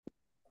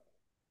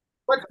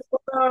What's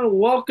going on?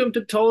 Welcome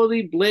to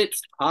Totally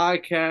Blitz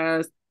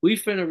Podcast. We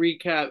finna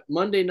recap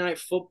Monday Night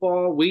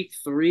Football Week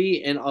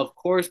 3 and, of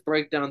course,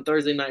 break down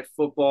Thursday Night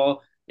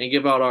Football and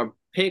give out our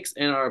picks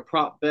and our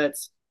prop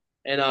bets.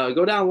 And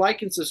go down,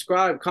 like, and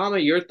subscribe.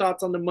 Comment your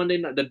thoughts on the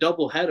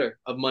doubleheader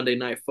of Monday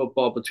Night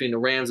Football between the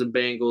Rams and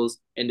Bengals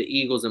and the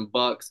Eagles and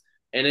Bucks.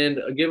 And then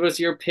give us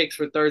your picks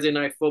for Thursday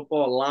Night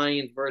Football,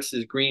 Lions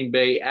versus Green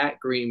Bay at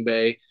Green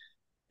Bay.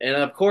 And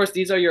of course,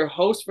 these are your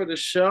hosts for the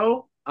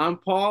show. I'm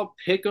Paul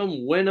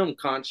Pick'em Win'em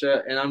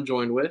Concha, and I'm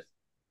joined with.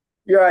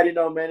 You already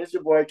know, man. It's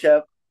your boy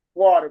Kev,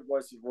 Water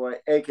Boy's your boy,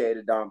 aka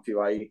the Dom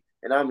PYE,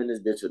 and I'm in this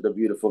bitch with the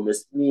beautiful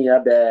Miss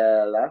Mia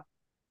Bella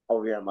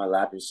over here on my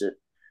lap and shit.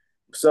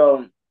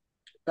 So,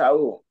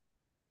 Paul,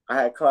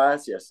 I had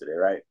class yesterday,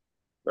 right?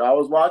 But I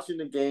was watching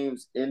the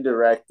games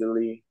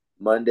indirectly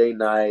Monday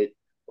night.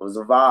 It was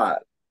a vibe.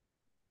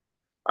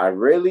 I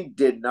really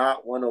did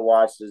not want to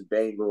watch this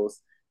Bengals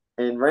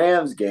and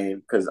Rams game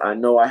because I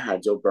know I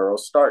had Joe Burrow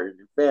starting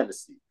in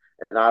fantasy,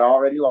 and I'd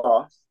already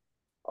lost.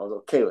 I was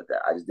okay with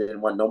that. I just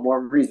didn't want no more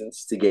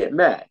reasons to get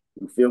mad.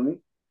 You feel me?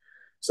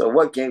 So,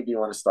 what game do you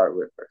want to start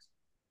with first?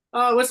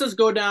 Let's just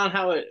go down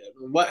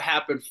what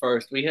happened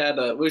first. We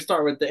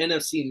start with the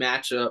NFC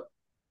matchup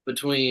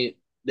between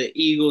the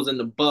Eagles and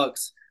the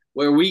Bucks,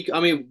 where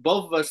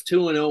both of us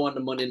 2-0 on the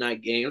Monday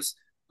night games.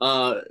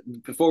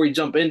 Before we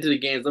jump into the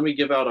games, let me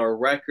give out our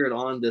record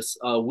on this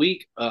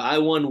week. I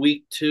won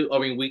week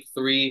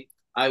 3.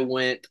 I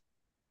went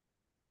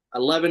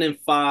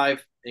 11-5.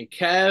 And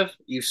Kev,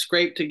 you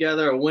scraped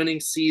together a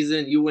winning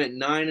season. You went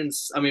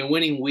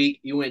winning week.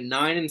 You went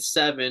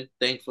 9-7,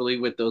 thankfully,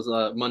 with those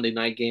Monday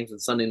night games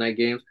and Sunday night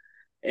games.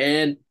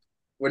 And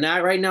we're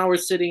not right now. We're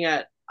sitting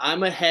at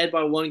I'm ahead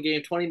by one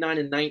game,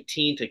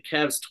 29-19 to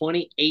Kev's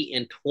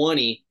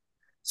 28-20.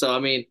 So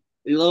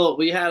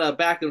we had a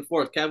back and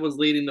forth. Kev was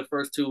leading the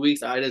first 2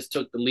 weeks. I just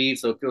took the lead,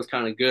 so it feels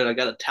kind of good. I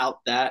got to tout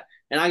that,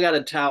 and I got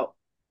to tout.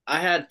 I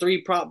had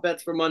 3 prop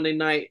bets for Monday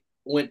night.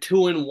 Went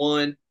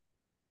 2-1,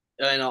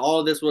 and all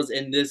of this was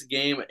in this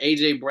game.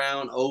 AJ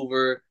Brown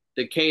over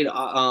the Cade,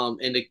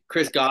 and the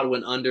Chris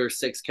Godwin under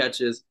 6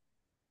 catches.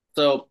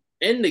 So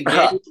in the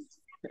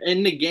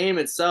game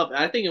itself,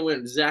 I think it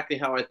went exactly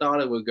how I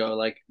thought it would go.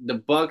 Like the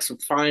Bucks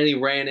finally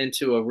ran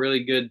into a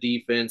really good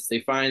defense. They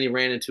finally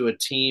ran into a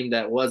team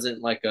that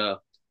wasn't like a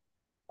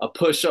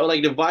push.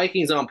 Like the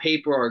Vikings on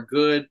paper are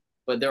good,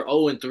 but they're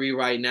 0-3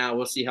 right now.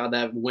 We'll see how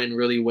that win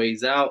really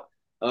weighs out.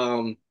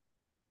 Um,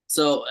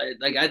 so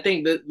like I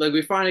think that like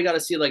we finally got to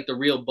see like the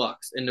real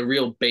Bucks and the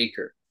real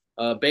Baker.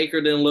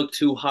 Baker didn't look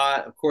too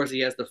hot. Of course,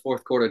 he has the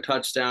fourth quarter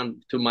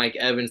touchdown to Mike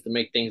Evans to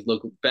make things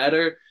look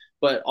better.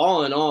 But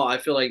all in all, I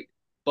feel like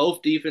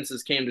both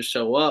defenses came to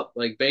show up.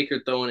 Like Baker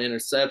throwing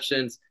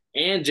interceptions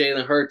and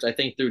Jalen Hurts, I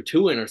think, threw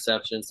 2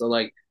 interceptions. So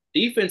like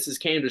defenses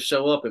came to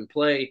show up and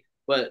play.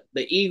 But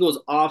the Eagles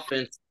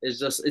offense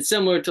it's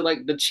similar to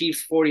like the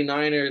Chiefs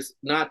 49ers,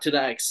 not to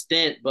that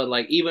extent, but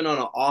like even on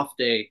an off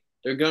day,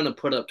 they're gonna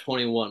put up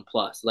 21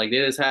 plus. Like they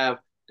just have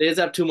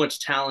too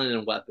much talent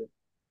and weapon.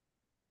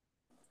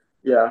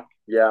 Yeah,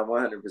 yeah,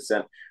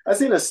 100%. I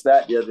seen a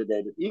stat the other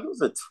day. The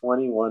Eagles are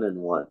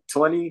 21-1.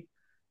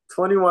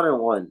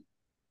 21-1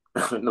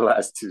 in the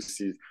last 2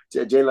 seasons.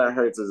 Jalen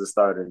Hurts is a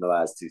starter in the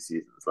last 2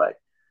 seasons. Like,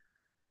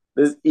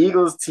 this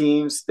Eagles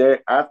team,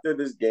 after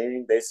this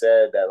game, they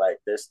said that like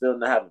they're still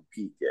not having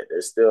peaked yet.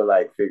 They're still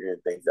like figuring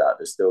things out.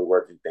 They're still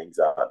working things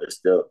out.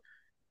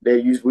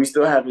 We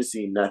still haven't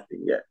seen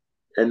nothing yet.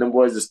 And the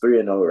boys is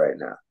 3-0 right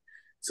now.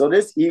 So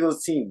this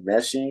Eagles team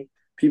meshing,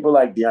 people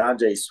like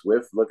DeAndre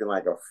Swift looking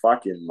like a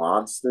fucking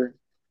monster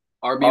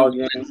RB all one,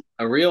 game.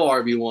 a real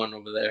RB1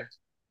 over there.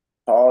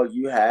 Paul,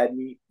 you had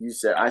me.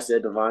 I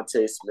said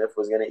Devontae Smith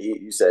was gonna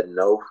eat. You said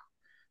no.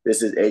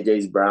 This is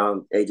AJ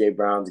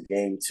Brown's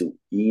game to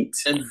eat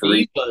And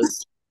free.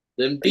 divas,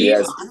 them divas.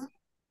 Yes.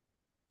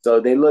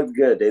 So they looked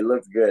good. They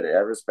looked good. I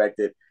respect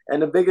it.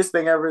 And the biggest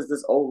thing ever is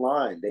this O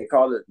line. They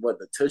call it what,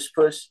 the tush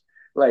push.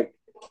 Like,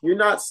 you're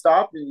not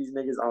stopping these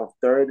niggas on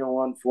 3rd and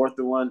 1, 4th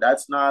and 1.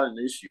 That's not an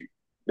issue.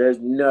 There's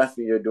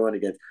nothing you're doing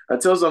against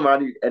until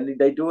somebody, and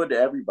they do it to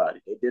everybody.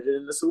 They did it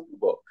in the Super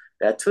Bowl.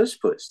 That tush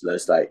push.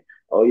 That's like,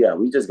 oh yeah,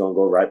 we just gonna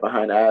go right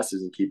behind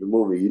asses and keep it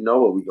moving. You know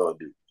what we gonna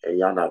do, and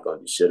y'all not gonna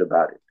do shit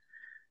about it.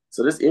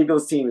 So this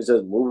Eagles team is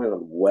just moving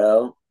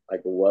well, like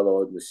a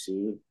well-oiled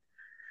machine.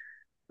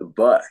 The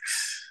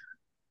Bucks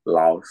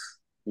lost.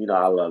 You know,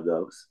 I love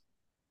those.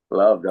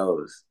 Love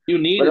those. You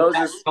But needed those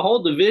that. just, The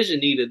whole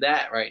division needed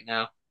that right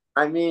now,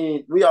 I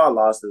mean, we all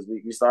lost this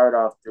week. We started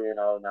off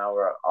 3-0. Now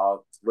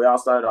we all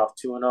started off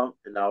 2-0,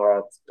 and now we're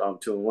all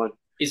 2-1.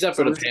 except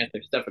for So the this,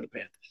 Panthers. Except for the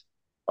Panthers.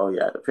 oh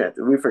yeah, the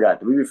Panthers. We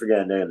be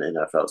forgetting they're in the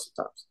NFL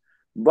sometimes.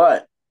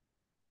 But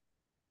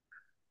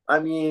I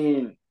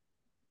mean,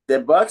 the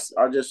Bucks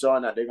are just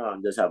showing that they're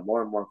gonna just have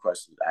more and more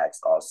questions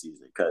asked all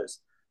season because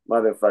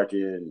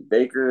motherfucking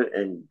Baker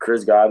and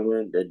Chris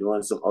Godwin, they're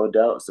doing some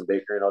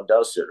Baker and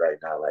Odell shit right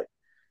now. Like,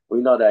 we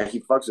know that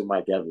he fucks with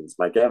Mike Evans.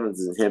 Mike Evans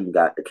and him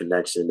got the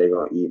connection. They're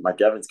gonna eat. Mike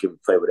Evans can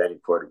play with any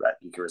quarterback.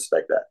 You can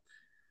respect that.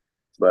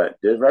 But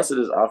the rest of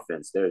this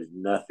offense, there's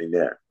nothing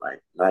there,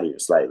 like not even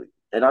slightly.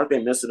 And aren't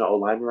they missing an O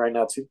lineman right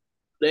now too?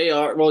 They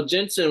are well.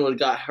 Jensen was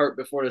got hurt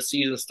before the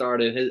season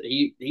started.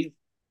 He's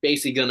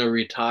basically gonna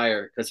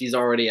retire because he's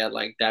already at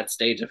like that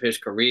stage of his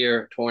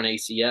career, torn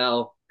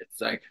ACL. It's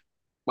like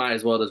might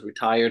as well just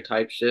retire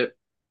type shit.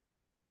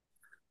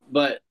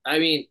 But I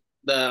mean,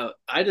 the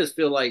I just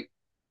feel like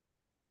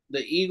the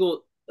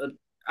Eagle,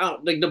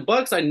 like the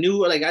Bucks. I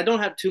knew like I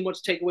don't have too much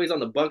takeaways on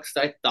the Bucks.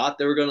 I thought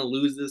they were gonna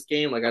lose this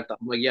game. Like I thought,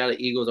 like yeah, the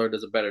Eagles are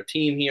just a better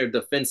team here,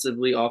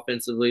 defensively,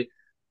 offensively,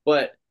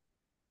 but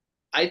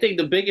I think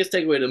the biggest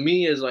takeaway to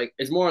me is like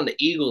it's more on the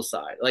Eagles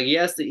side. Like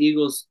yes, the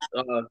Eagles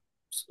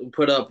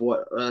put up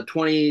what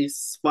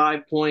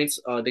 25 points.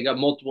 They got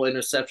multiple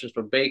interceptions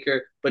from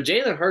Baker, but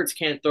Jalen Hurts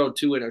can't throw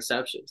two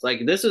interceptions.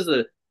 Like this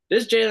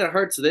Jalen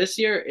Hurts this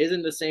year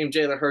isn't the same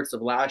Jalen Hurts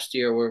of last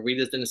year where we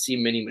just didn't see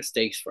many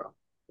mistakes from.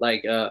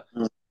 Like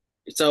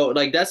so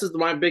like that's just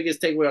my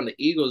biggest takeaway on the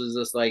Eagles is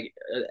just like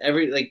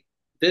every like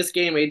this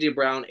game AJ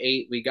Brown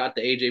 8. We got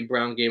the AJ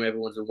Brown game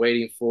everyone's been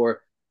waiting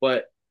for,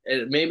 but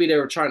maybe they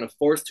were trying to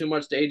force too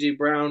much to AJ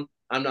Brown.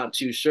 I'm not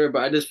too sure,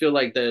 but I just feel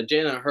like the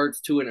Jalen Hurts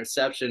two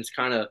interceptions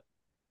kind of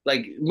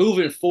like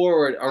moving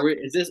forward.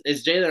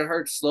 Is Jalen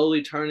Hurts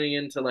slowly turning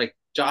into like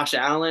Josh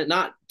Allen?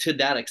 Not to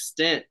that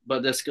extent,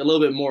 but just a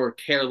little bit more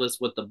careless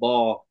with the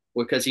ball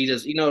because he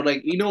just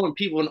like when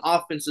people in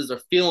offenses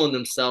are feeling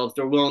themselves,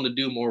 they're willing to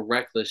do more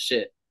reckless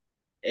shit.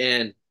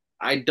 And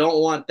I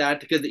don't want that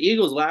because the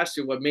Eagles last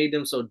year, what made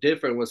them so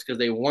different was because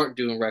they weren't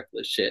doing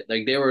reckless shit.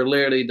 Like they were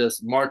literally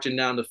just marching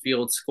down the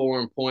field,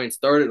 scoring points.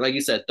 Third, like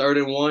you said,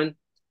 3rd and 1,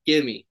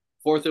 give me.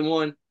 4th and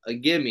 1, a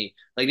give me.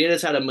 Like they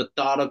just had a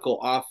methodical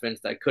offense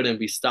that couldn't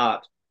be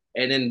stopped.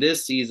 And in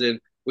this season,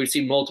 we've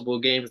seen multiple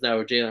games now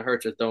where Jalen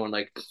Hurts are throwing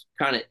like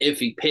kind of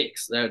iffy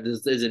picks that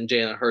this isn't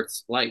Jalen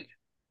Hurts like.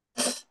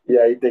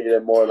 Yeah, you think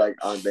they're more like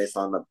on based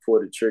on the pull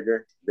the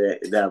trigger. They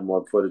have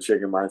more pull the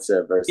trigger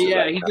mindset versus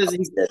Yeah, like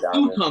he's get down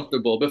too there.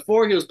 comfortable.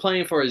 Before he was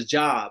playing for his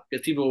job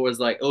because people was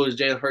like, "Oh, is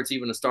Jalen Hurts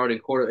even a starting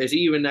quarter? Is he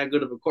even that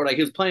good of a quarter?" Like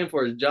he was playing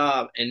for his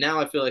job, and now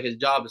I feel like his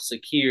job is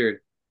secured,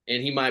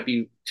 and he might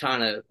be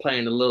trying to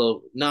playing a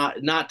little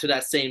not to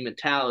that same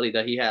mentality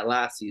that he had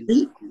last season.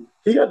 He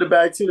he got the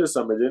bag too this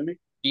summer, didn't he?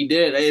 He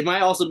did. It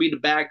might also be the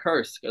bag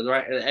curse because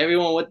right,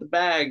 everyone with the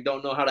bag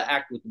don't know how to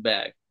act with the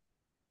bag.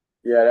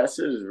 Yeah, that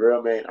shit is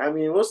real, man. I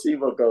mean, we'll see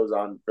what goes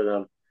on for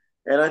them.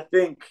 And I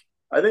think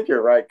you're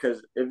right,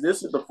 because if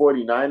this is the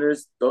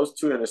 49ers, those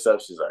two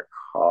interceptions are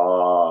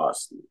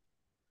costly.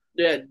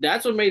 Yeah,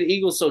 that's what made the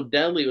Eagles so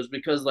deadly was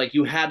because like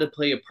you had to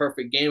play a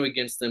perfect game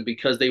against them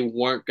because they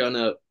weren't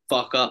gonna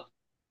fuck up.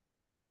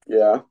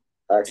 Yeah.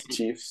 Ask the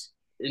Chiefs.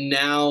 And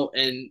now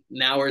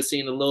we're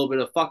seeing a little bit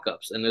of fuck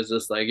ups, and it's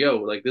just like, yo,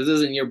 like this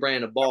isn't your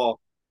brand of ball.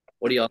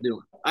 What are y'all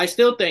doing? I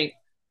still think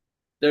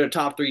they're a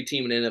top 3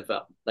 team in the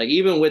NFL. Like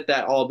even with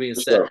that all being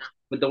For said, sure.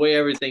 with the way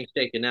everything's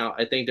shaken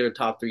out, I think they're a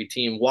top 3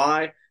 team.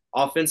 Why?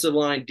 Offensive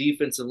line,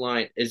 defensive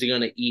line is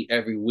going to eat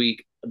every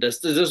week.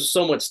 There's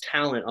so much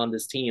talent on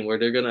this team where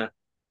they're gonna,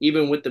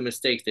 even with the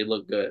mistakes, they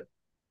look good.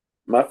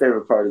 My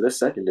favorite part of this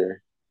secondary.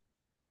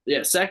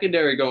 Yeah,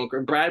 secondary going.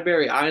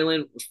 Bradbury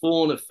Island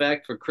full in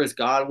effect for Chris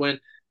Godwin.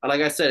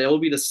 Like I said, it will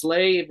be the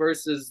Slay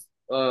versus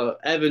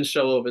Evans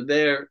show over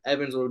there.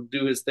 Evans will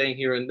do his thing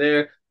here and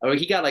there. I mean,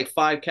 he got like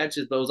 5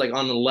 catches, but it was like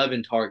on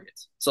 11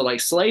 targets. So like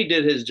Slay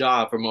did his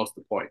job for most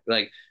of the point.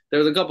 Like there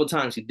was a couple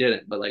times he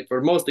didn't, but like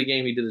for most of the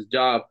game he did his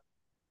job.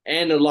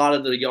 And a lot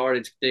of the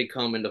yardage did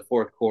come in the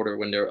fourth quarter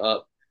when they're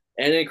up.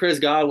 And then Chris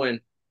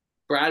Godwin,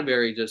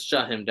 Bradbury just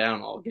shut him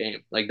doim all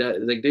game. Like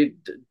that, like they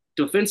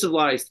defensive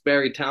line is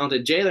very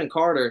talented. Jalen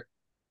Carter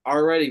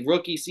already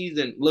rookie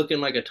season looking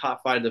like a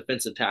top 5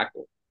 defensive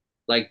tackle.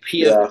 Like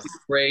PFF Yeah.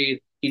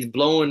 grade, he's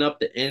blowing up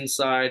the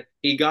inside.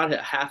 He got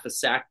half a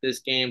sack this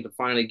game to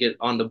finally get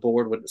on the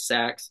board with the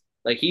sacks.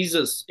 Like he's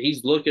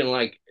looking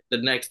like the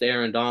next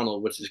Aaron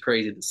Donald, which is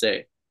crazy to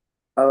say.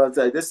 I was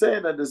like, they're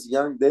saying that this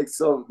young Dick,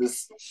 so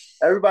this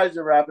everybody's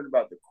been rapping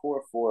about the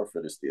core four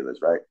for the Steelers,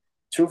 right?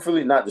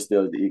 Truthfully, not the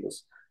Steelers, the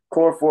Eagles.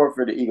 Core four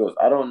for the Eagles.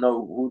 I don't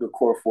know who the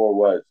core four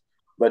was,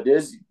 but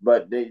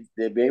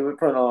they were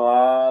putting a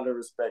lot of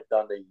respect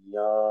on the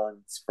young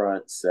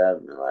front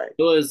seven. Like,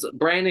 It was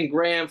Brandon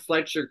Graham,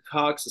 Fletcher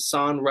Cox,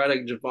 Hassan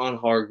Reddick, Javon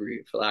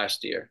Hargrave for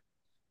last year.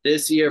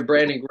 This year,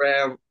 Brandon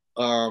Graham,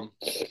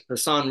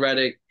 Hassan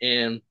Reddick,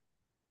 and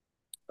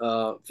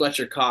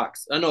Fletcher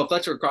Cox. I know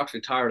Fletcher Cox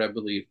retired, I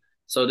believe.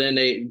 So then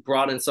they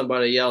brought in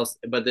somebody else,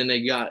 but then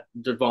they got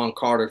Devon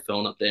Carter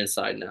filling up the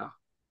inside now.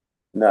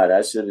 no,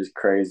 that shit is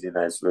crazy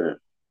nice with it.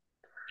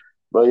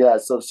 But yeah,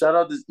 so shout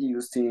out this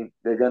Eagles team.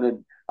 They're gonna.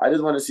 I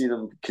just want to see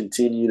them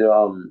continue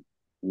to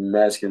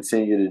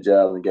continue to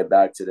gel and get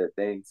back to their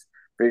things.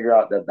 Figure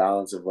out the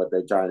balance of what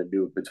they're trying to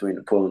do between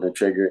the pulling the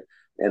trigger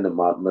and the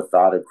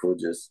methodical,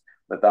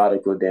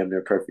 damn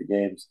near perfect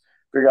games.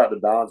 Figure out the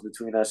balance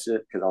between that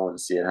shit because I want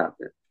to see it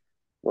happen.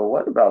 Well,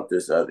 what about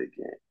this other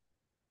game?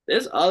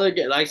 This other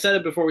game, like I said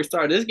it before we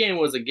started, this game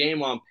was a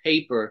game on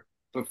paper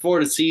before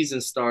the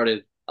season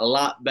started, a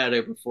lot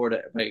better before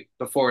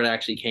it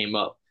actually came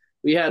up.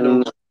 We had the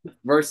Mm,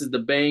 versus the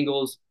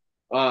Bengals.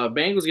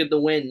 Bengals get the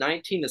win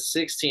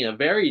 19-16, a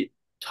very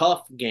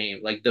tough game.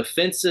 Like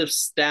defensive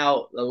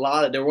stout,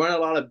 there weren't a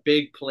lot of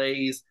big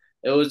plays.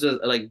 It was just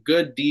like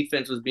good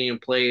defense was being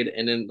played,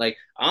 and then like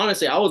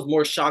honestly, I was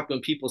more shocked when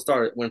people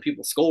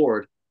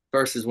scored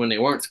versus when they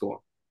weren't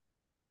scoring.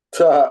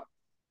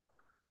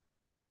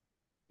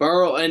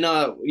 Burrow and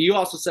you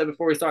also said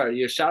before we started,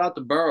 you shout out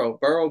to Burrow.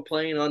 Burrow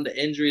playing on the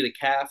injury, the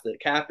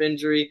calf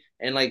injury,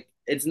 and like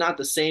it's not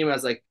the same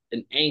as like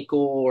an ankle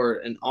or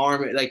an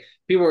arm. Like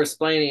people were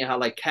explaining how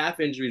like calf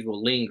injuries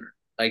will linger.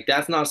 Like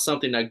that's not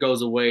something that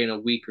goes away in a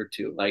week or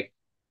two. Like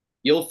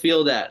you'll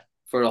feel that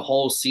for the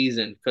whole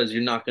season because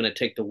you're not going to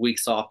take the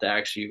weeks off to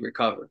actually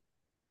recover.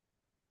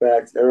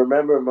 Facts. And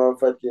remember,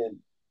 motherfucking,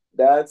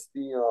 that's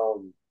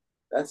the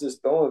that's his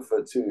throwing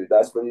foot too.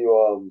 That's when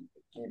you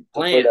keep the foot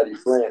Plant, that he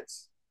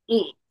plants.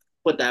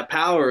 put that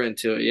power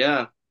into it.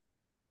 Yeah.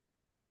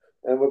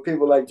 And with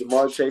people like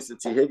Jamar Chase and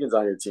T. Higgins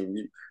on your team,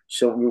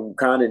 you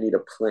kind of need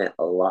to plant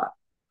a lot.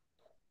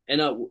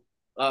 And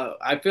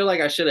I feel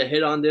like I should have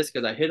hit on this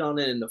because I hit on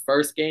it in the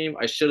first game.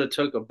 I should have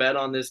took a bet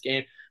on this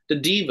game.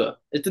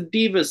 It's the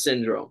diva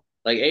syndrome.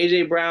 Like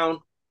AJ Brown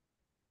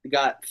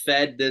got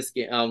fed this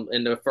game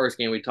in the first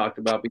game we talked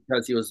about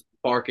because he was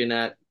barking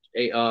at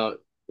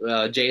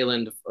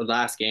Jalen the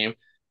last game,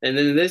 and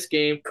then in this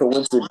game,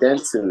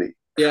 Coincidentally,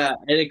 yeah,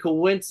 and then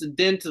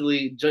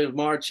coincidentally,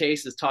 Jamar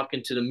Chase is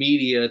talking to the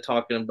media,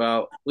 talking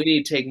about we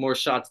need to take more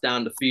shots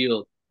down the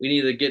field. We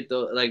need to get the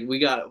like we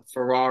got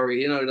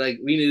Ferrari, like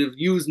we need to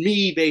use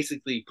me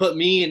basically, put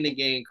me in the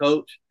game,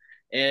 coach.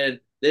 And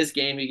this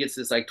game, he gets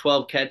this like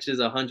 12 catches,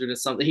 100 and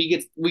something.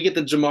 We get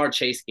the Jamar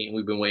Chase game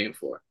we've been waiting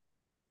for.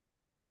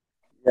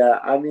 yeah.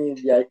 I mean,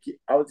 yeah.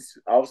 I was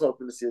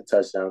hoping to see a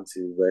touchdown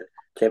too, but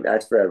can't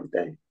ask for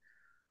everything.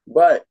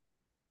 But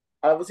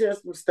I was hearing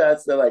some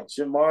stats that like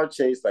Jamar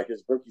Chase, like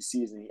his rookie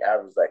season, he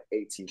averaged like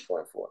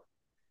 18.4,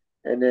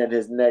 and then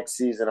his next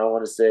season, I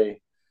want to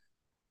say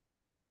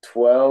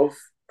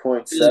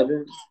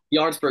 12.7.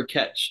 Yards per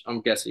catch,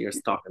 I'm guessing you're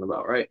talking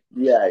about, right?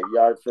 Yeah,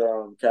 yards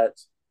per catch.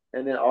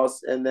 And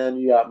then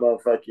you got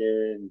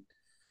motherfucking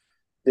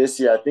this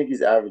year. I think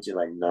he's averaging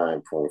like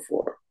 9.4.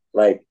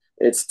 Like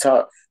it's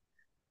tough.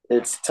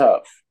 It's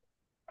tough.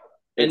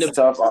 And It's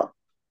tough.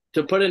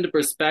 to put into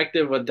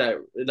perspective with that,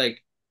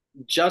 like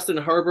Justin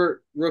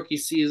Herbert rookie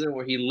season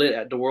where he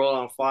lit the world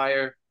on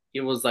fire, he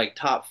was like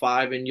top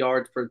five in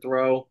yards per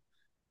throw.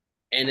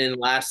 And then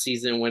last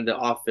season when the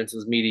offense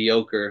was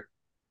mediocre,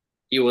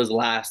 he was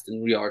last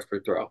in yards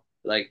per throw.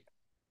 Like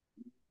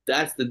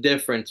that's the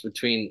difference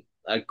between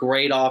a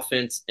great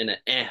offense and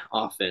an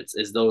offense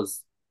is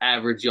those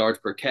average yards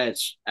per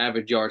catch,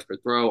 average yards per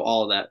throw,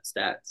 all that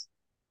stats.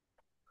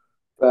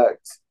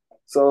 Facts.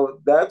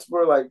 So that's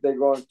where like they're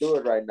going through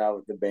it right now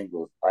with the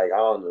Bengals. Like I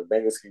don't know, the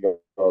Bengals can go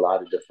a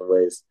lot of different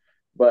ways,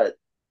 but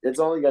it's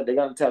only got they're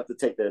gonna have to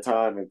take their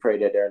time and pray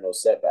that there are no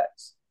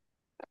setbacks.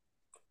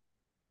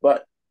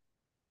 But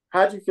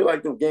how do you feel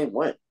like the game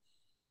went?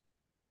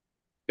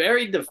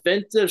 Very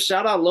defensive.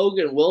 Shout out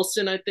Logan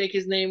Wilson, I think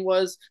his name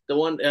was the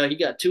one. He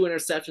got two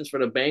interceptions for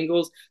the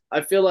Bengals.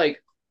 I feel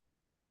like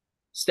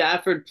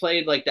Stafford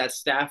played like that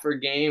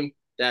Stafford game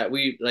that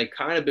we like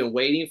kind of been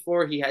waiting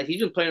for.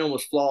 He's been playing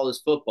almost flawless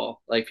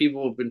football. Like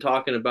people have been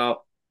talking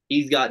about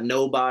he's got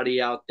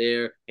nobody out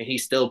there and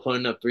he's still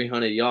putting up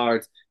 300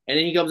 yards. And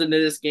then he comes into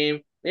this game,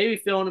 maybe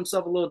feeling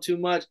himself a little too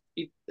much.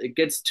 He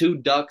gets two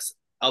ducks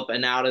up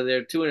and out of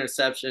there, two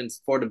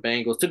interceptions for the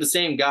Bengals to the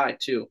same guy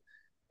too.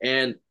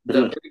 And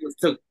the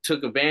Bengals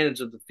took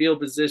advantage of the field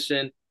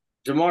position.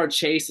 Jamar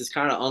Chase is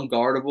kind of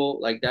unguardable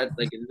like that.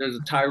 Like there's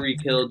a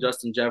Tyreek Hill,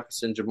 Justin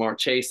Jefferson, Jamar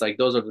Chase. Like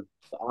those are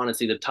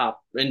honestly the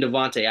top. And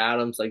Devontae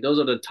Adams. Like those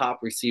are the top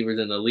receivers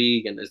in the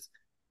league. And there's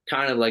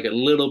kind of like a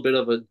little bit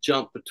of a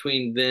jump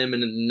between them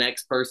and the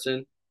next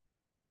person.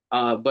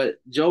 But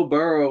Joe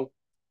Burrow,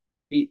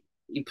 he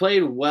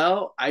played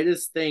well. I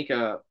just think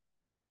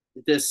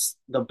this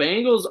the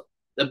Bengals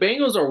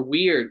are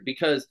weird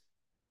because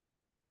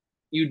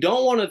you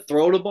don't want to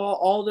throw the ball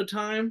all the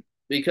time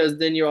because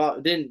then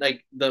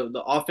like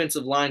the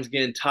offensive line's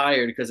getting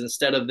tired because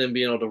instead of them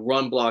being able to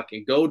run block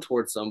and go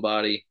towards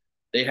somebody,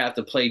 they have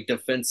to play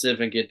defensive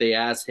and get their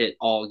ass hit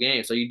all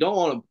game. So you don't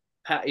want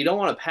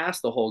to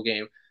pass the whole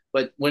game.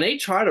 But when they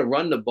try to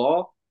run the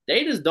ball,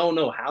 they just don't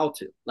know how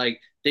to. Like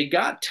they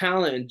got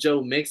talent in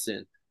Joe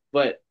Mixon,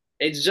 but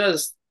it's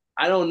just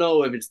I don't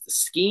know if it's the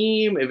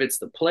scheme, if it's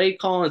the play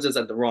calling, just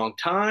at the wrong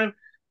time.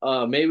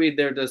 Maybe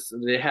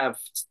they have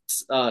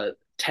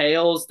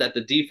tails that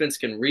the defense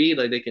can read,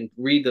 like they can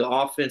read the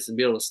offense and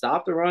be able to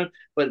stop the run.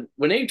 But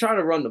when they try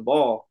to run the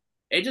ball,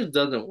 it just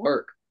doesn't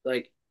work.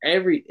 Like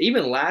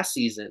even last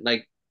season,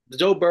 like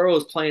Joe Burrow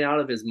is playing out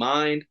of his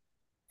mind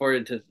for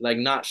it to like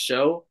not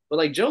show. But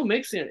like Joe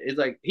Mixon is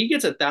like he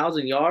gets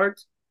 1,000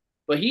 yards,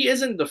 but he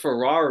isn't the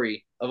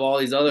Ferrari of all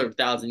these other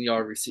 1,000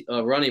 yard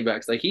running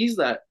backs. Like he's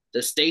that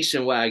the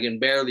station wagon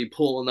barely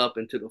pulling up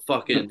into the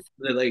fucking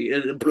like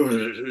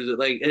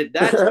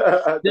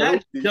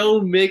that's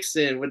Joe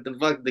Mixon with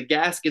the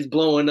gaskets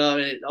blowing up,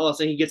 and all of a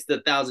sudden he gets the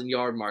 1,000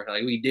 yard mark.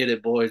 Like, we did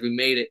it, boys. We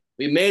made it.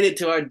 We made it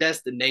to our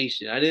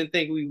destination. I didn't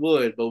think we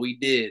would, but we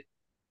did.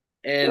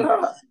 And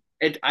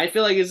I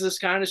feel like it's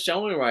just kind of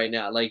showing right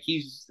now. Like,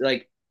 he's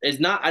like, it's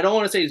not. I don't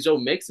want to say it's Joe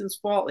Mixon's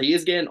fault. He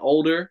is getting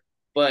older,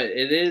 but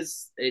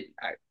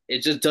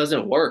it just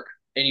doesn't work.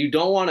 And you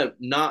don't want to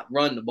not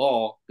run the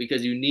ball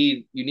because you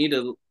need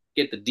to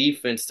get the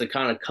defense to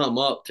kind of come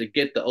up to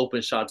get the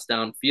open shots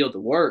downfield to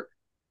work.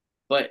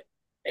 But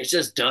it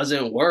just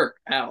doesn't work.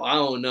 I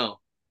don't know.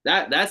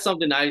 That's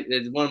something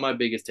is one of my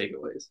biggest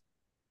takeaways.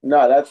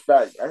 No, that's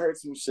fact. I heard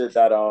some shit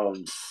that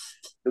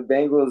the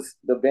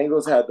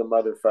Bengals had the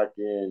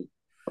motherfucking,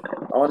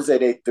 I want to say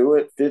they threw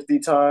it 50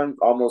 times,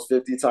 almost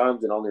 50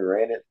 times, and only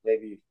ran it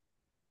maybe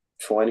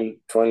 20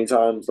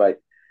 times. Like,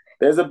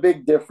 there's a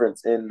big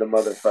difference in the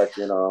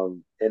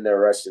motherfucking in their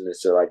rushing and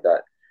shit like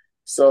that.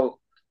 So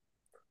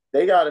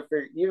they gotta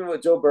figure, even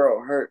with Joe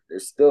Burrow hurt, they're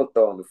still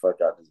throwing the fuck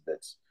out this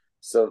bitch.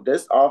 So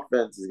this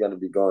offense is gonna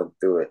be going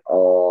through it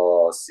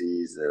all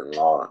season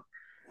long.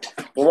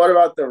 But what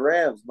about the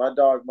Rams? My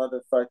dog,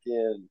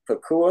 motherfucking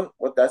Pakua.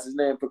 What, that's his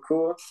name,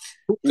 Pakua?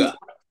 Puka.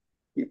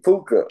 He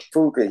Puka.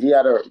 He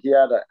had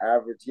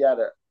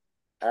a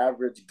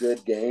average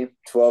good game,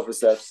 12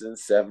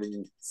 receptions,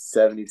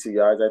 72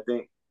 yards, I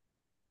think,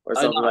 or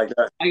something No, like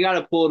that. I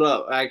gotta pull it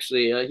up.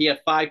 Actually, he had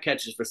 5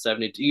 catches for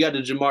 72. You got the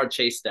Jamar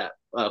Chase stat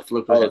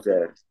flip with him.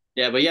 Okay.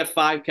 Yeah, but he had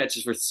 5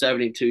 catches for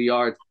 72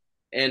 yards,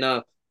 and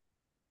I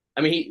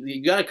mean,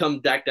 you got to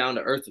come back down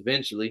to earth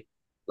eventually.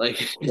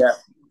 Like, Yeah.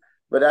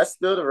 But that's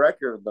still the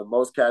record, the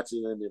most catches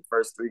in the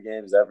first 3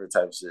 games ever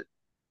type shit.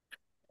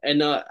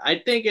 and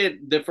I think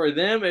for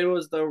them it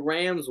was the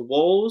Rams'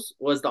 woes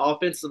was the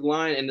offensive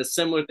line, and the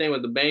similar thing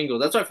with the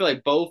Bengals. That's why I feel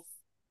like both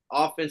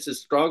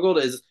offenses struggled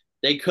is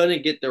they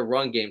couldn't get their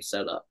run game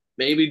set up.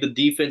 Maybe the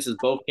defenses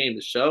both came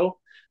to show,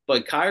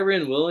 but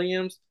Kyron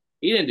Williams,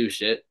 he didn't do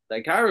shit.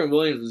 Like, Kyron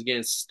Williams was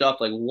getting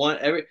stuffed like one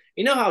every.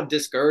 You know how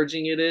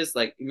discouraging it is.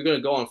 Like, if you're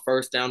gonna go on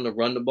first down to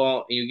run the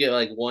ball and you get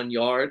like 1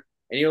 yard,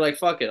 and you're like,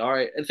 fuck it, all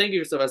right. And think of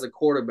yourself as a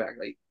quarterback,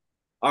 like,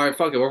 all right,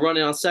 fuck it, we're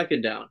running on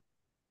second down.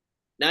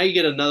 Now you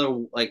get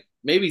another like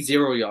maybe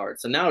 0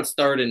 yards. So now it's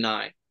 3rd and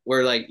 9.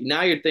 Where like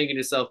now you're thinking to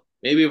yourself,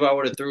 maybe if I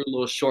would have threw a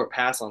little short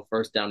pass on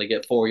first down to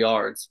get 4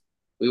 yards,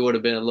 we would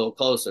have been a little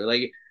closer.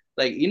 Like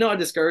you know how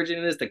discouraging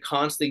it is to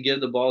constantly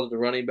give the ball to the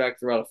running back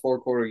throughout a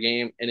 4 quarter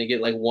game and then get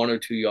like 1 or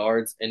 2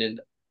 yards and then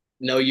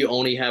know you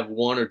only have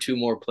 1 or 2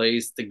 more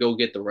plays to go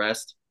get the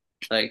rest.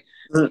 Like,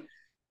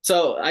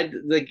 so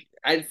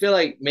I feel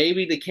like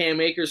maybe the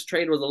Cam Akers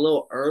trade was a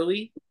little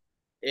early.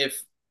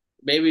 If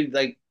maybe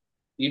like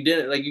you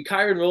didn't like you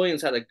Kyron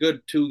Williams had a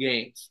good 2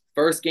 games.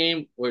 First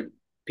game where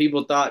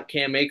people thought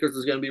Cam Akers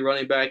was going to be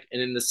running back,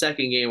 and in the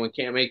second game when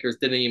Cam Akers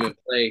didn't even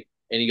play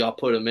and he got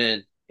put him in,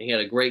 and he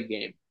had a great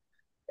game.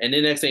 And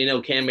then next thing you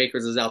know, Cam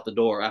Akers is out the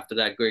door after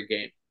that great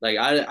game. Like,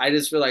 I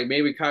just feel like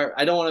maybe Kyron.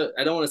 I don't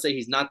want to say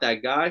he's not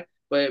that guy,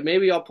 but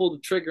maybe I'll pull the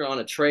trigger on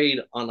a trade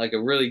on like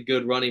a really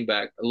good running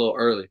back a little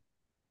early.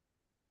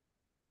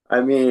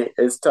 I mean,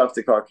 it's tough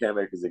to call Cam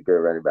Akers a good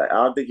running back. I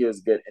don't think he was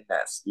good in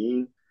that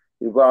scheme.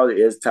 He probably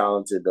is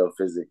talented though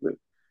physically,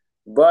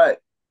 but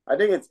I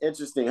think it's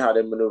interesting how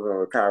they maneuver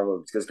with Kyron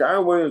Williams because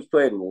Kyron Williams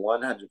played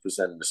 100%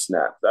 of the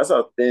snaps. That's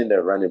how thin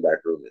their running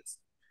back room is.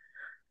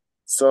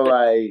 So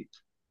like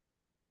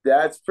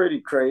that's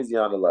pretty crazy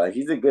on the line.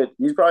 He's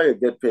probably a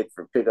good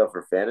pickup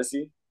for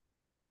fantasy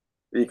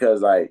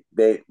because like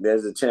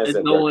there's a chance There's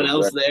that no they're one gonna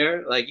else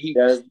there. Like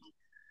there's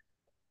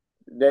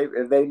they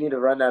if they need to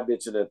run that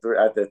bitch in the three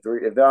at the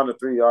three if they're on the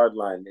 3 yard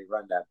line, they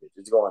run that bitch.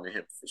 It's going to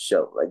him for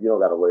sure. Like you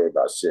don't gotta worry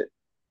about shit.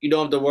 you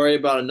don't have to worry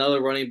about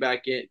another running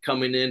back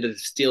coming in to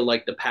steal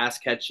like the pass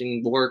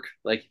catching work.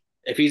 Like,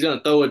 if he's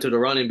gonna throw it to the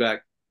running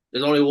back,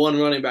 there's only one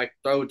running back to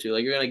throw to.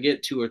 Like, you're gonna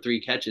get 2 or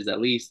 3 catches at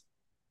least.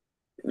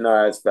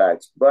 No, it's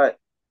facts. But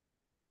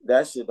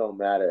that shit don't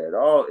matter at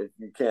all if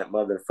you can't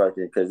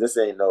motherfucking because this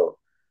ain't no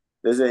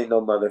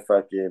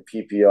motherfucking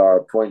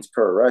PPR points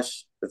per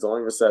rush. It's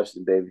only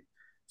reception, baby.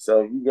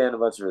 So if you getting a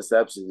bunch of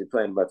receptions, you're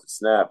playing a bunch of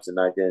snaps and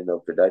not getting no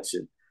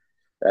production.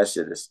 That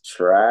shit is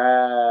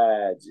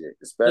tragic,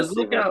 Because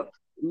especially when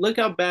look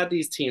how bad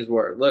these teams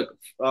were. Look,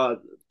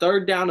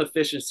 third down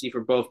efficiency for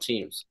both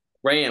teams.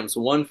 Rams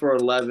 1 for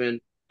 11,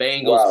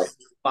 Bengals wow.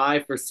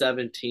 5 for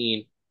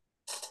 17.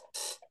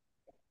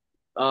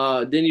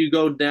 Then you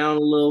go down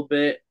a little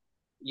bit.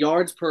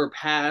 Yards per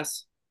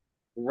pass,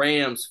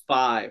 Rams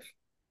 5,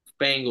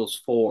 Bengals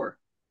 4.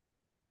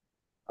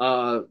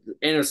 Uh,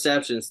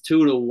 Interceptions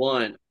 2 to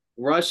 1.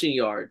 Rushing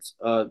yards,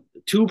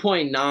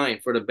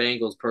 2.9 for the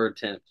Bengals per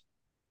attempt.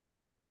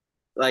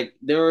 Like,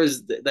 there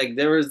was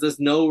this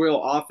no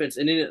real offense,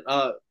 and then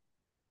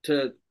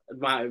to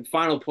my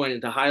final point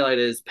and to highlight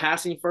is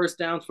passing first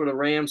downs for the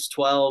Rams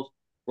 12,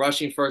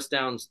 rushing first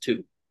downs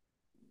 2.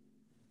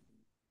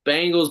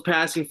 Bengals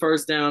passing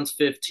first downs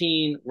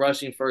 15,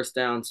 rushing first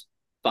downs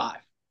 5.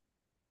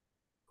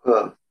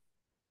 Huh.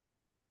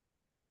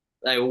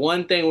 Like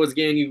one thing was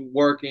getting you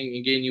working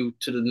and getting you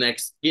to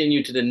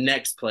the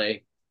next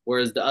play,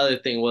 whereas the other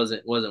thing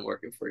wasn't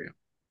working for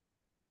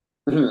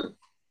you.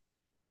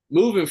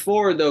 Moving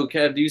forward, though,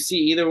 Kev, do you see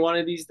either one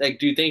of these? Like,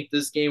 do you think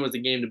this game was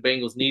the game the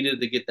Bengals needed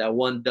to get that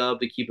one dub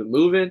to keep it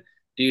moving?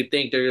 Do you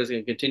think they're just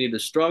going to continue to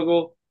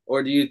struggle,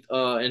 or do you?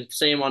 And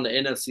same on the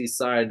NFC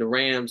side, the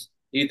Rams.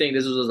 Do you think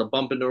this was just a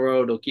bump in the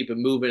road? They'll keep it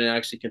moving and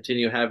actually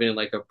continue having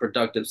like a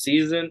productive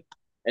season.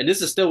 And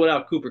this is still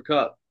without Cooper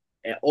Cup.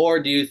 Or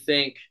do you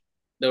think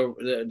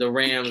the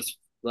Rams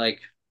like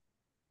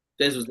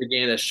this was the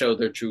game that showed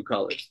their true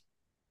colors?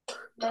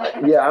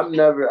 Yeah,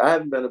 I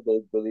haven't been a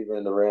big believer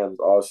in the Rams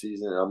all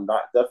season. I'm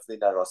not definitely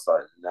not gonna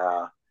start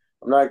now.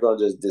 I'm not gonna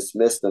just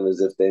dismiss them as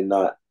if they're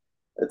not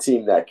a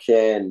team that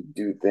can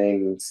do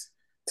things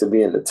to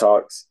be in the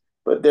talks.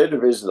 But their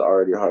division is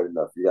already hard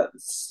enough. You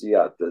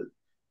got the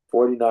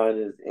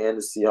 49ers and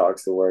the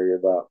Seahawks to worry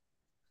about.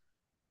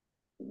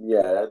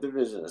 Yeah, that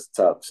division is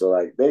tough. So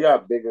like they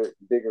got bigger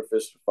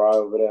fish to fry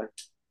over there.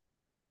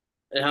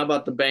 And how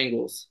about the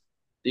Bengals?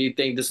 Do you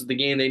think this is the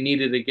game they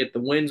needed to get the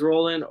wins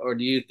rolling, or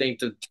do you think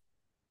that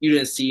you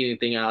didn't see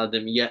anything out of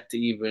them yet to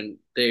even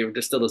they were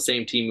just still the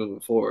same team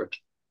moving forward?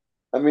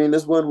 I mean,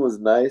 this one was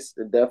nice.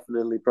 It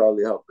definitely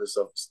probably helped their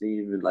self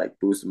esteem and like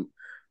boost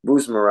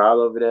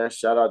morale over there.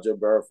 Shout out Joe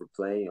Burrow for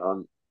playing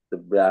on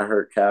that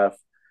hurt calf,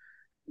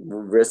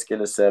 risking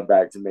a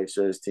setback to make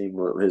sure his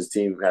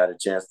team had a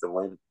chance to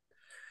win.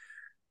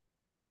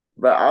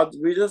 But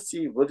we'll just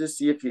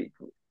see if he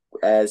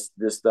as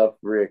this stuff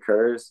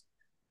reoccurs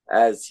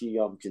as he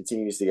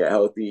continues to get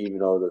healthy, even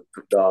though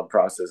the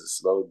process is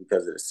slow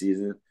because of the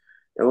season.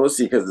 And we'll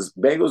see because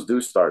the Bengals do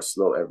start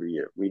slow every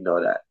year. We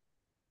know that.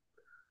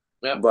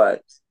 Yep.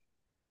 But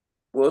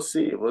we'll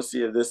see. We'll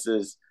see if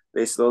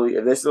they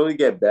slowly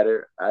get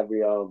better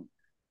every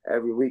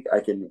week.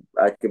 I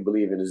can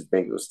believe in this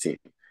Bengals team.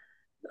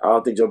 I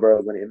don't think Joe Burrow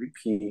is going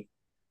to MVP,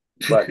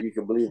 but you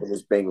can believe in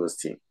this Bengals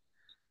team.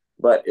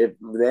 But if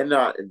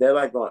they're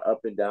like going up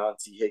and down.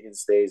 T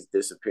Higgins stays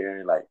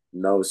disappearing, like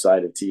no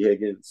sight of T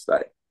Higgins.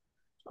 Like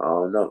I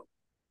don't know.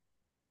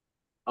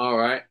 All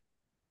right.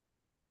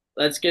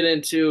 Let's get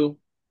into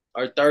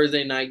our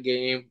Thursday night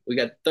game. We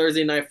got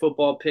Thursday night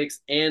football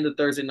picks and the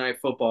Thursday night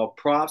football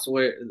props.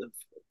 Where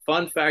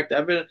fun fact,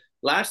 I've been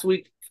last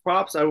week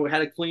props. I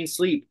had a clean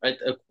sleep,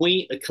 a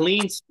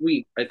clean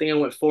sweep. I think I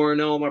went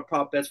 4-0 on my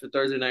prop bets for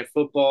Thursday night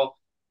football.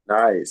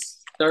 Nice.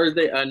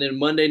 Thursday and then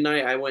Monday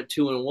night I went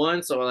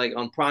 2-1. So like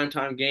on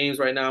primetime games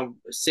right now,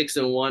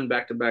 6-1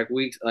 back to back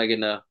weeks. Like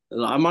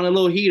I'm on a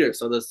little heater.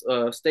 So this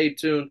stay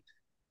tuned.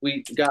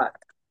 We got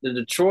the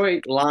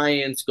Detroit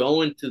Lions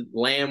going to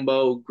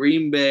Lambeau,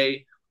 Green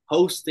Bay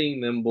hosting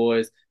them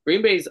boys.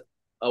 Green Bay's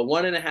a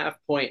 1.5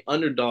 point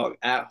underdog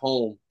at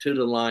home to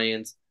the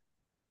Lions.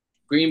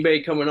 Green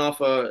Bay coming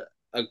off a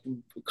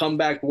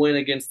comeback win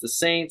against the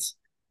Saints,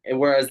 and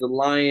whereas the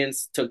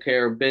Lions took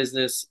care of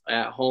business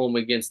at home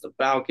against the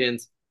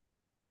Falcons.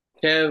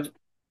 Kev,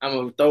 I'm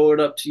gonna throw it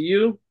up to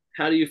you.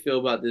 How do you feel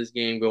about this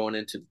game going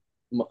into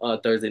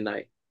Thursday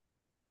night?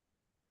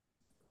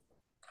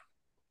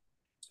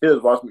 He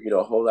just watched me eat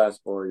a whole ass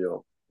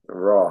Oreo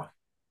raw.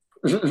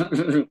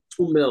 And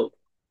Two milk.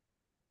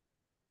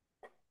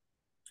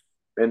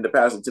 to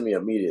pass it to me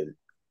immediately.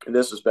 And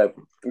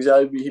disrespectful. You see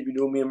how he be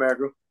doing me in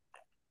America?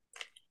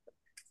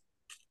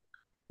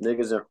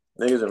 Niggas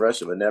in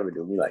Russia would never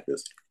do me like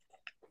this.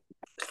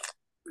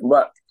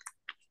 But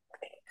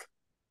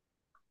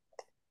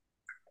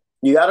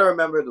you got to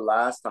remember the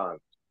last time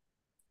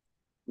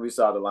we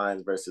saw the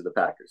Lions versus the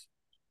Packers.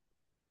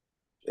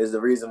 Is the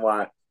reason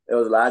why it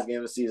was the last game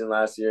of the season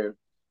last year.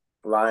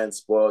 Lions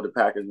spoiled the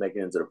Packers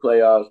making it into the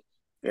playoffs.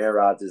 Aaron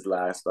Rodgers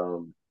last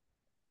time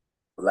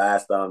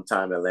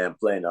at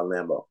playing at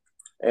Lambeau.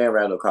 And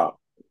Randall Cobb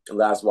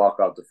last walk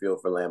off the field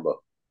for Lambeau.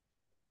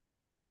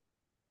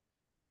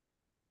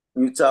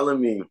 You telling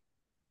me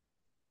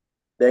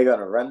they're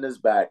gonna run this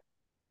back?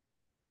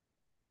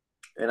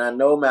 And I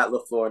know Matt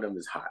LaFleur and them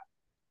is hot.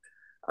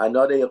 I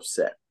know they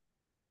upset.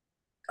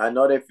 I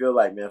know they feel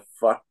like, man,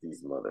 fuck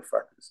these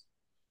motherfuckers.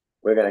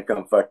 We're gonna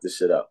come fuck this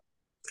shit up.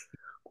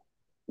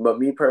 But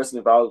me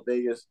personally, if I was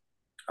Vegas,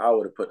 I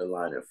would have put the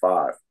line at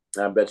 5.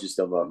 And I bet you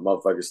still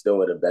motherfuckers still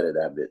would have betted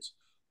that bitch.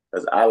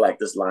 Because I like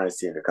this Lions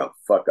team to come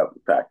fuck up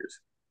the Packers.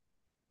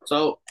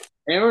 So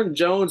Aaron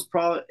Jones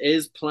probably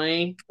is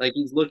playing, like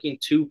he's looking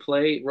to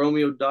play.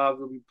 Romeo Dobbs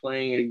will be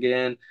playing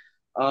again.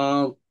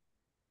 Um,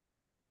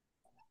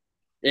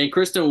 and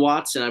Kristen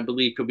Watson, I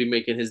believe, could be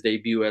making his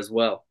debut as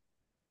well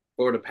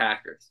for the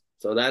Packers.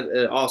 So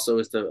that also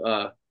is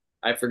the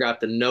I forgot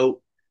to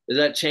note. Does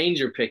that change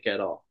your pick at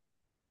all?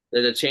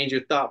 Does it change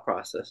your thought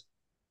process?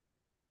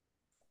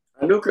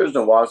 I knew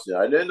Christian Watson.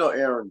 I didn't know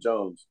Aaron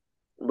Jones.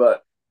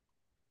 But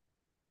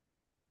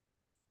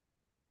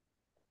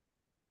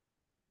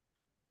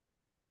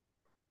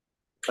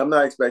I'm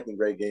not expecting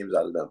great games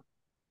out of them.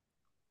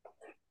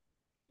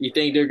 You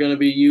think they're going to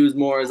be used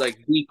more as like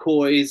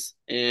decoys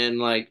and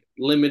like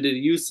limited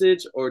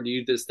usage, or do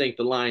you just think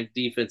the Lions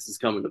defense is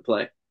coming to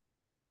play?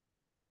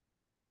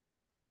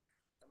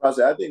 I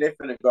think they're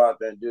finna go out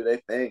there and do their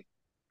thing.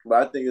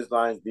 But I think it's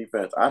Lions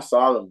defense. I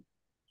saw them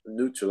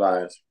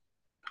neutralize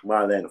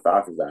my Atlanta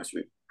Falcons last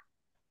week.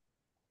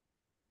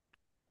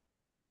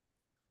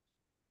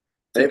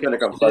 They Took finna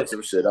come it. fuck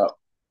some shit up.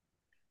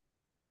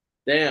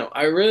 Damn,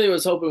 I really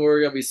was hoping we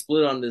were gonna be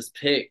split on this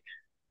pick.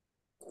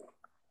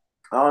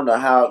 I don't know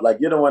how. Like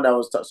you're the one that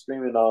was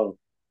screaming on.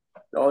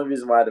 The only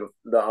reason why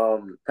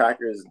the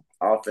Packers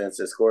offense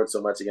has scored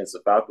so much against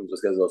the Falcons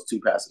was because of those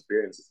two pass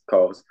interference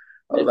calls.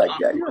 I was It like,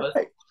 yeah, you're was.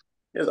 right.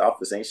 It's off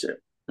the same shit.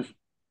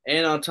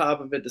 And on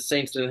top of it, the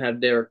Saints didn't have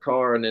Derek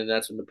Carr, and then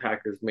that's when the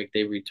Packers make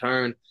their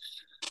return.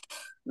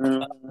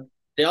 Mm.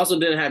 They also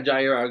didn't have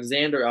Jair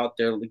Alexander out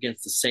there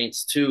against the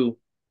Saints too,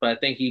 but I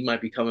think he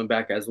might be coming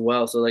back as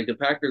well. So like the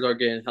Packers are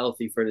getting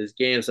healthy for this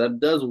game, so that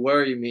does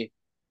worry me.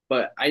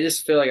 But I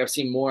just feel like I've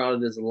seen more out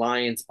of this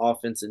Lions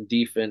offense and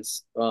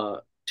defense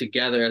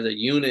together as a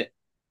unit.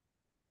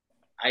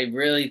 I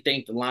really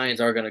think the Lions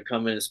are going to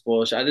come in and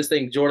spoil shit. I just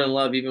think Jordan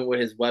Love, even with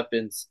his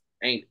weapons,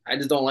 ain't. I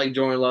just don't like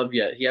Jordan Love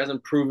yet. He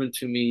hasn't proven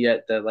to me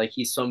yet that like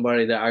he's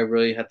somebody that I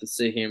really have to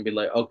sit here and be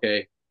like,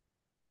 okay,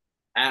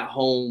 at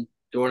home,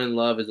 Jordan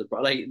Love is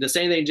like the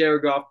same thing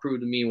Jared Goff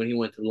proved to me when he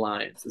went to the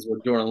Lions is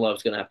what Jordan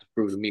Love's going to have to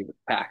prove to me with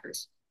the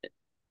Packers.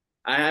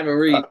 I haven't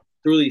Uh, really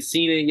truly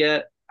seen it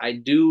yet. I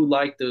do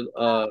like the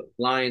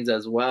Lions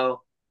as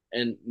well,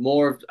 and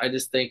more. I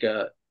just think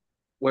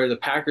where the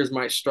Packers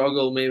might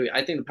struggle, maybe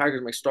I think the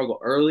Packers might struggle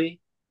early,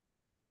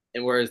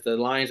 and whereas the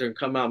Lions are going to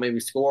come out maybe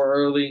score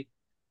early,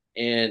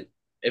 and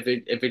if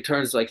it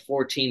turns like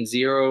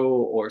 14-0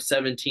 or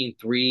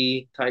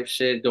 17-3 type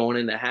shit going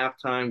into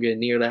halftime, getting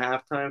near the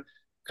halftime,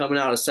 coming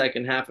out of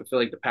second half, I feel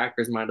like the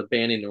Packers might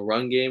abandon the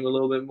run game a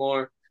little bit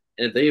more.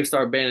 And if they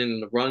start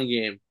abandoning the run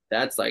game,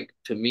 that's like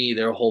to me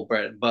their whole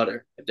bread and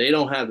butter. If they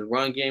don't have the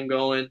run game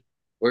going,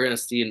 we're gonna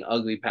see an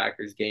ugly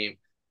Packers game.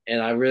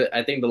 And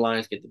I think the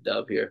Lions get the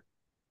dub here.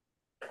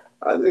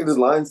 I think this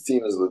Lions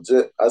team is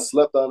legit. I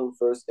slept on them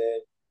first game.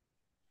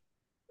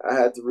 I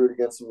had to root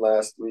against them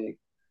last week,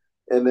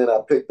 and then I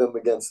picked them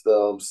against the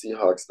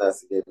Seahawks.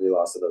 That's the game they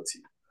lost to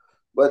OT.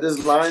 But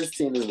this Lions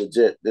team is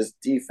legit. This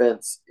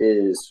defense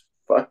is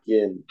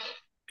fucking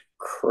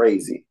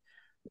crazy.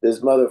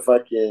 This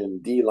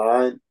motherfucking D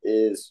line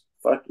is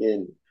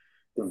fucking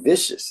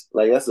vicious.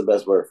 Like that's the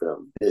best word for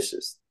them.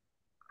 Vicious.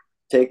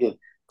 Taking,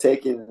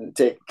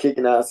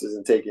 kicking asses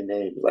and taking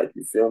names. Like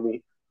you feel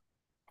me?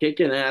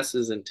 Kicking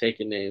asses and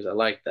taking names. I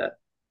like that.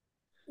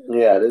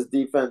 Yeah, this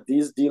defense,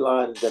 these D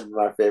line has been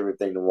my favorite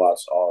thing to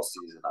watch all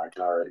season. I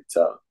can already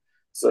tell.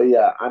 So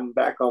yeah, I'm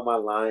back on my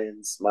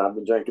Lions. I've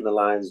been drinking the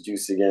Lions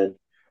juice again,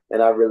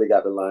 and I really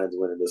got the Lions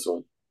winning this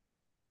one.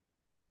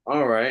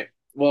 All right.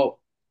 Well,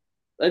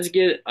 let's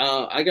get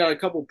I got a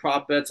couple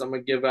prop bets I'm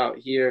gonna give out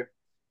here.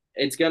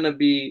 It's gonna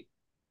be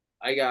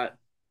I got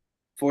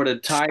for the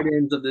tight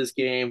ends of this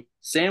game,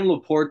 Sam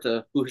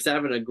Laporta, who's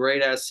having a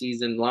great ass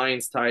season,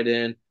 Lions tight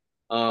end.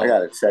 I Um,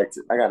 gotta check.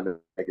 I gotta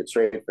make a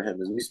trade for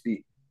him as we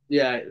speak.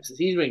 yeah,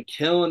 he's been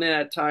killing it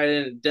at tight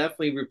end,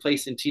 definitely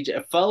replacing TJ,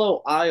 a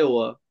fellow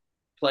Iowa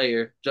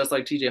player, just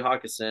like TJ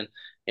Hawkinson,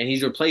 and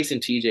he's replacing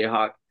TJ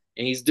Hawk,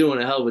 and he's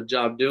doing a hell of a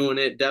job doing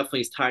it. Definitely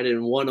he's tight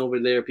end one over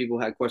there. People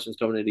had questions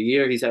coming into the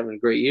year. He's having a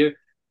great year,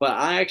 but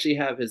I actually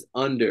have his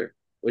under,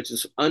 which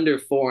is under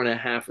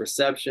 4.5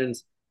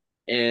 receptions.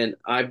 And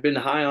I've been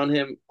high on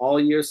him all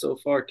year so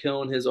far,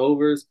 killing his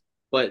overs.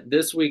 But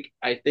this week,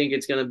 I think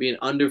it's going to be an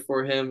under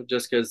for him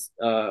just because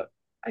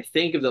I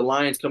think if the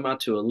Lions come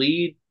out to a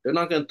lead, they're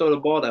not going to throw the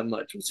ball that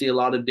much. We'll see a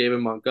lot of David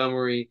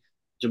Montgomery,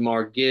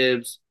 Jamar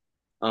Gibbs,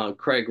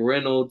 Craig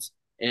Reynolds.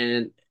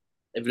 And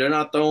if they're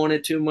not throwing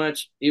it too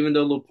much, even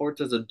though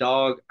Laporta's a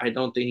dog, I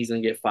don't think he's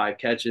going to get 5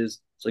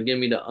 catches. So give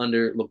me the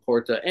under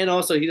Laporta. And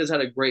also, he just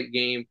had a great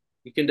game.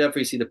 You can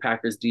definitely see the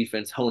Packers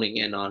defense honing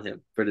in on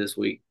him for this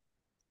week.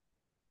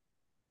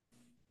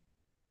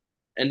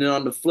 And then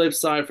on the flip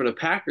side for the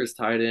Packers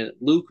tight end,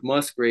 Luke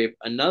Musgrave,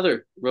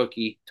 another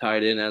rookie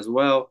tight end as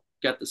well,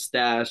 got the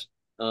stash.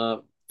 Uh,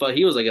 but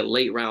he was like a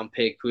late round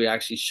pick who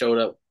actually showed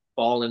up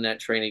balling that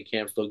training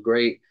camp, so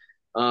great.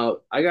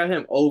 I got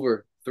him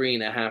over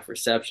 3.5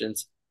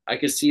 receptions. I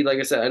could see, like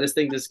I said, I just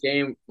think this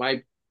game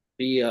might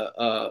be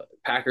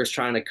Packers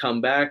trying to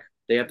come back.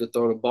 They have to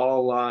throw the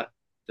ball a lot.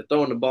 They're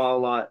throwing the ball a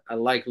lot. I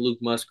like Luke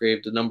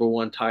Musgrave, the number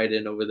one tight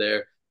end over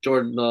there.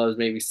 Jordan Love's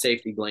maybe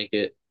safety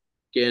blanket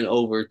getting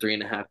over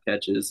 3.5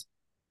 catches.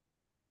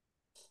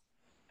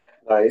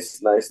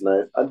 Nice, nice,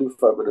 nice. I do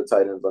fuck with the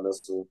tight ends on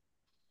this one.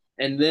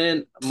 And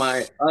then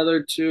my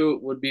other two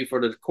would be for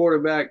the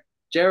quarterback,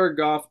 Jared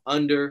Goff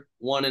under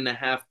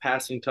 1.5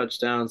 passing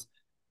touchdowns.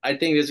 I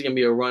think this is going to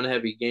be a run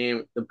heavy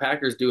game. The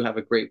Packers do have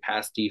a great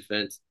pass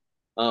defense.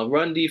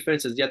 Run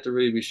defense is yet to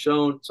really be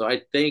shown. So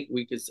I think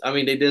we could, I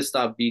mean, they did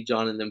stop B.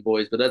 John and them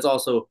boys, but that's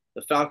also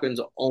the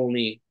Falcons'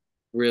 only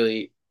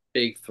really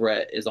big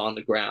threat is on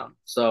the ground.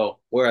 So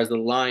whereas the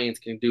Lions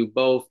can do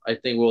both, I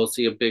think we'll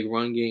see a big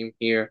run game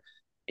here.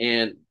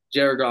 And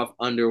Jared Goff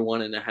under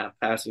 1.5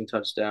 passing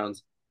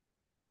touchdowns.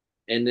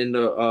 And then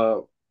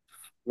to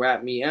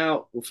wrap me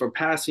out for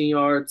passing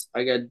yards,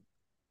 I got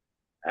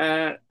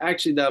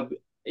actually that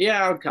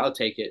Yeah, I'll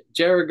take it.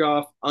 Jared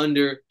Goff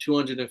under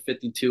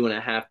 252 and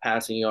a half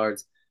passing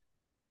yards.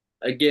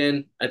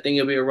 Again, I think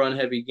it'll be a run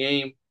heavy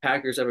game.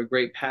 Packers have a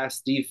great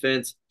pass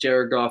defense.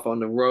 Jared Goff on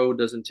the road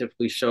doesn't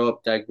typically show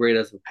up that great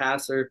as a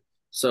passer.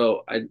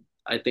 So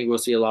I think we'll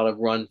see a lot of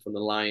run from the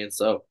Lions.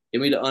 So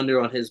give me the under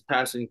on his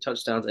passing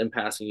touchdowns and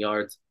passing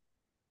yards.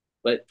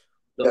 But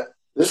Yeah, th-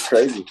 this is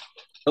crazy.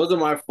 those are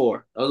my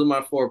four. Those are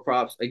my four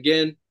props.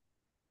 Again,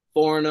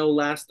 4-0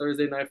 last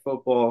Thursday night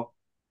football,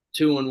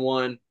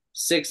 2-1,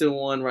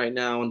 6-1 right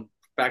now in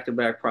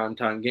back-to-back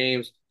primetime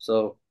games.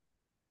 So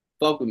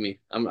fuck with me.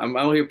 I'm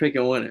out here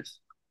picking winners.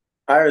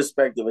 I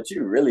respect it, but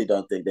you really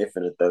don't think they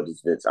finna throw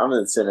this bitch. I'm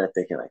gonna sit there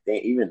thinking like, they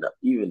even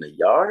the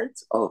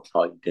yards. Oh,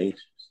 probably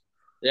dangerous.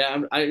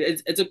 Yeah,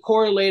 it's a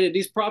correlated.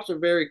 These props are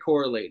very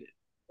correlated.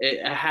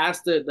 It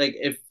has to like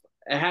if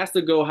it has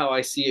to go how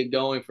I see it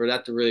going for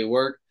that to really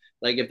work.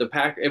 Like if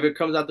it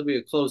comes out to be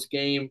a close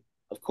game,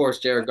 of course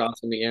Jared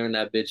Goff's gonna be airing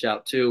that bitch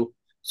out too.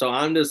 So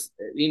I'm just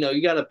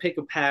you got to pick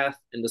a path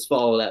and just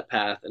follow that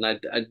path. And I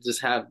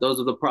just have those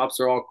are the props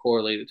are all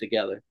correlated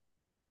together.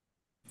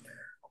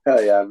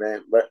 Hell yeah,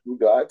 man. But we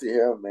glad to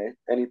hear 'em, man.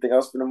 Anything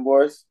else for them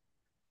boys?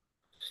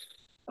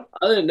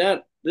 Other than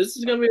that, this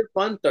is gonna be a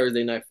fun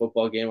Thursday night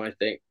football game. I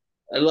think.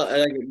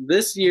 Like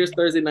this year's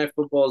Thursday night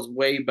football is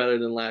way better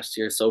than last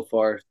year so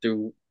far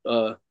through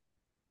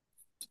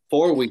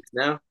 4 weeks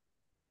now.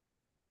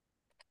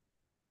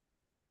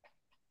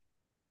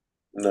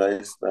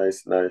 Nice,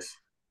 nice, nice.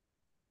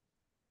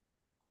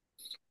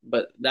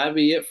 But that'd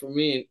be it for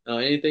me.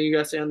 Anything you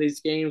guys say on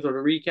these games or the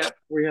recap before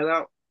we head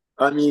out?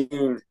 I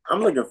mean,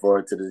 I'm looking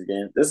forward to this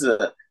game.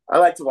 I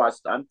like to watch.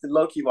 I'm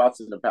low key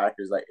watching the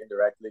Packers like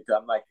indirectly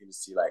because I'm liking to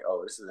see like,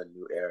 oh, this is a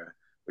new era.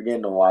 We're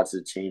getting to watch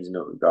the changing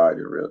of the guard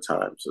in real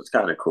time, so it's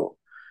kind of cool.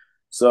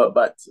 So,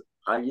 but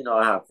you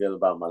know how I feel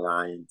about my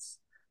Lions.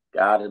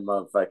 God and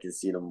motherfucking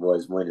see them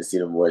boys win and see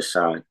them boys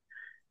shine.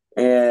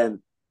 And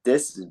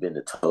this has been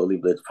the Totally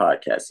Blitz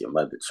podcast, your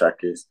mother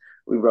truckers.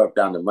 We broke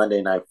down the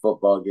Monday night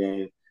football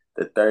game,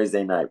 the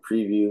Thursday night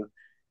preview.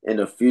 In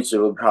the future,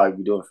 we'll probably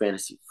be doing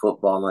fantasy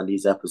football on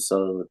these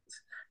episodes.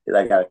 Because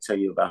I got to tell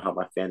you about how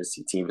my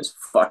fantasy team is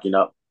fucking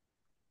up.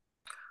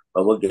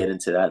 But we'll get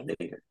into that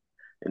later.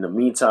 In the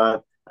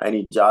meantime, I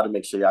need y'all to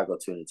make sure y'all go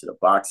tune into the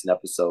boxing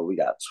episode. We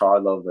got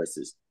Charlo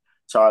versus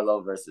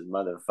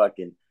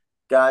motherfucking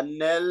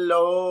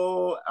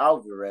Canelo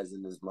Alvarez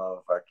in this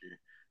motherfucker.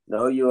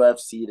 No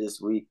UFC this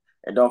week.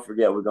 And don't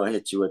forget, we're gonna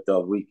hit you with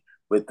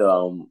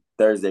the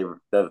Thursday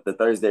the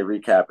Thursday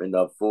recap and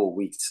the full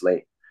week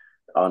slate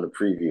on the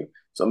preview.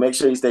 So make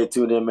sure you stay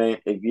tuned in, man.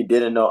 If you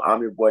didn't know,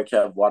 I'm your boy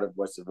Kev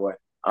Waterboy Savoy.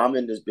 I'm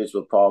in this bitch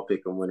with Paul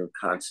Pickering Winter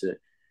Concert.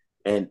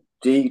 And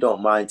D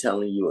don't mind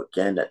telling you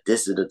again that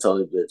this is the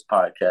Totally Blitz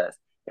podcast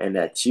and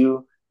that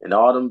you and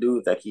all them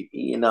dudes that keep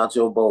eating out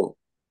your bowl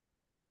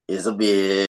is a bitch.